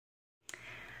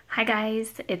Hi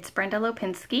guys, it's Brenda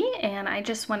Lopinski, and I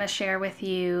just want to share with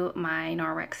you my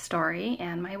Norwex story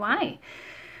and my why.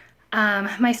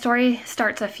 My story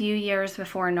starts a few years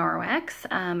before Norwex.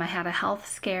 I had a health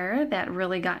scare that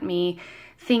really got me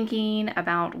thinking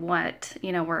about what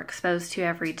we're exposed to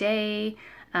every day.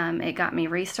 It got me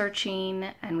researching,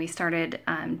 and we started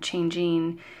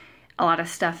changing a lot of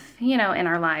stuff, in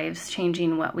our lives,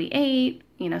 changing what we ate,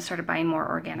 started buying more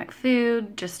organic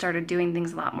food, just started doing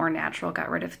things a lot more natural, got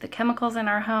rid of the chemicals in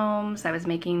our homes. I was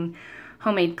making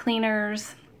homemade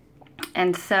cleaners.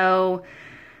 And so,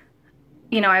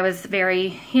 I was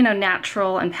very,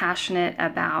 natural and passionate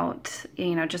about,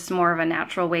 just more of a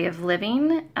natural way of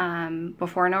living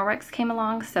before Norwex came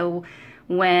along. So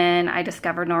when I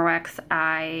discovered Norwex,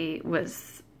 I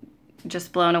was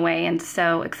just blown away and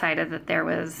so excited that there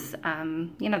was,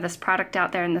 this product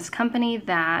out there in this company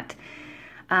that,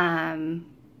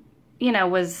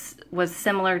 was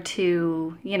similar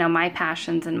to, my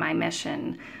passions and my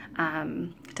mission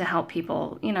to help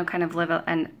people, kind of live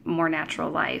a more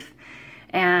natural life.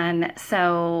 And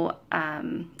so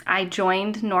I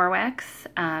joined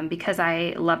Norwex because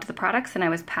I loved the products and I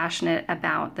was passionate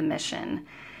about the mission.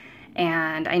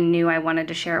 And I knew I wanted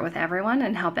to share it with everyone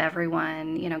and help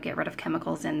everyone, get rid of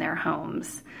chemicals in their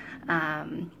homes.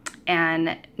 And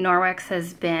Norwex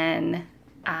has been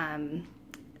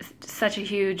such a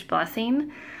huge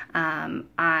blessing.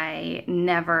 I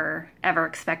never, ever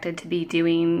expected to be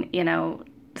doing,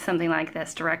 something like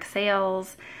this, direct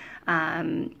sales,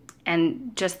 and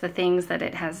just the things that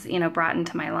it has, brought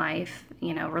into my life,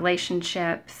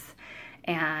 relationships,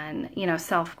 and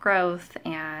self-growth,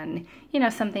 and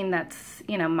something that's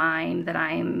mine, that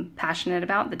I'm passionate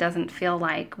about, that doesn't feel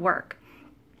like work.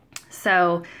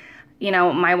 So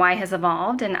my why has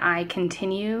evolved, and I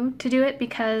continue to do it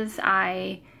because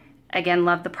I again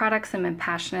love the products and I'm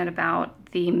passionate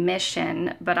about the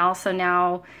mission, but also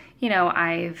now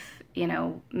I've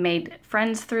made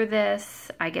friends through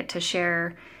this. I get to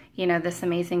share this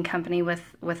amazing company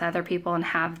with other people and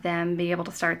have them be able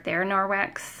to start their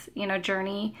Norwex,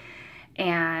 journey.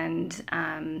 And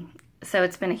so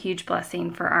it's been a huge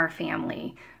blessing for our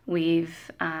family.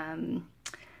 We've been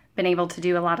able to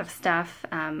do a lot of stuff.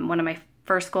 One of my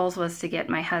first goals was to get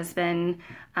my husband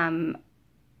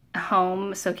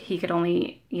home so he could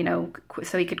only,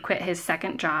 so he could quit his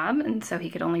second job, and so he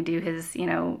could only do his,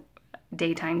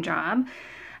 daytime job.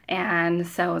 And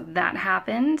so that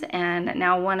happened, and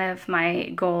now one of my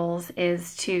goals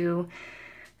is to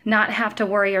not have to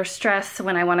worry or stress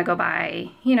when I want to go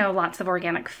buy, lots of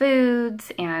organic foods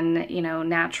and,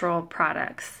 natural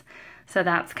products. So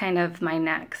that's kind of my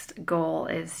next goal,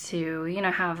 is to,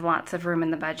 have lots of room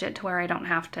in the budget to where I don't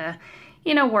have to,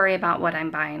 worry about what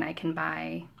I'm buying. I can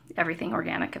buy everything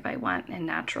organic if I want, and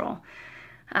natural.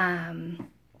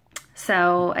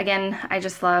 So again, I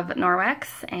just love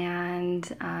Norwex, and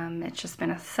it's just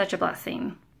been such a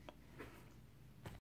blessing.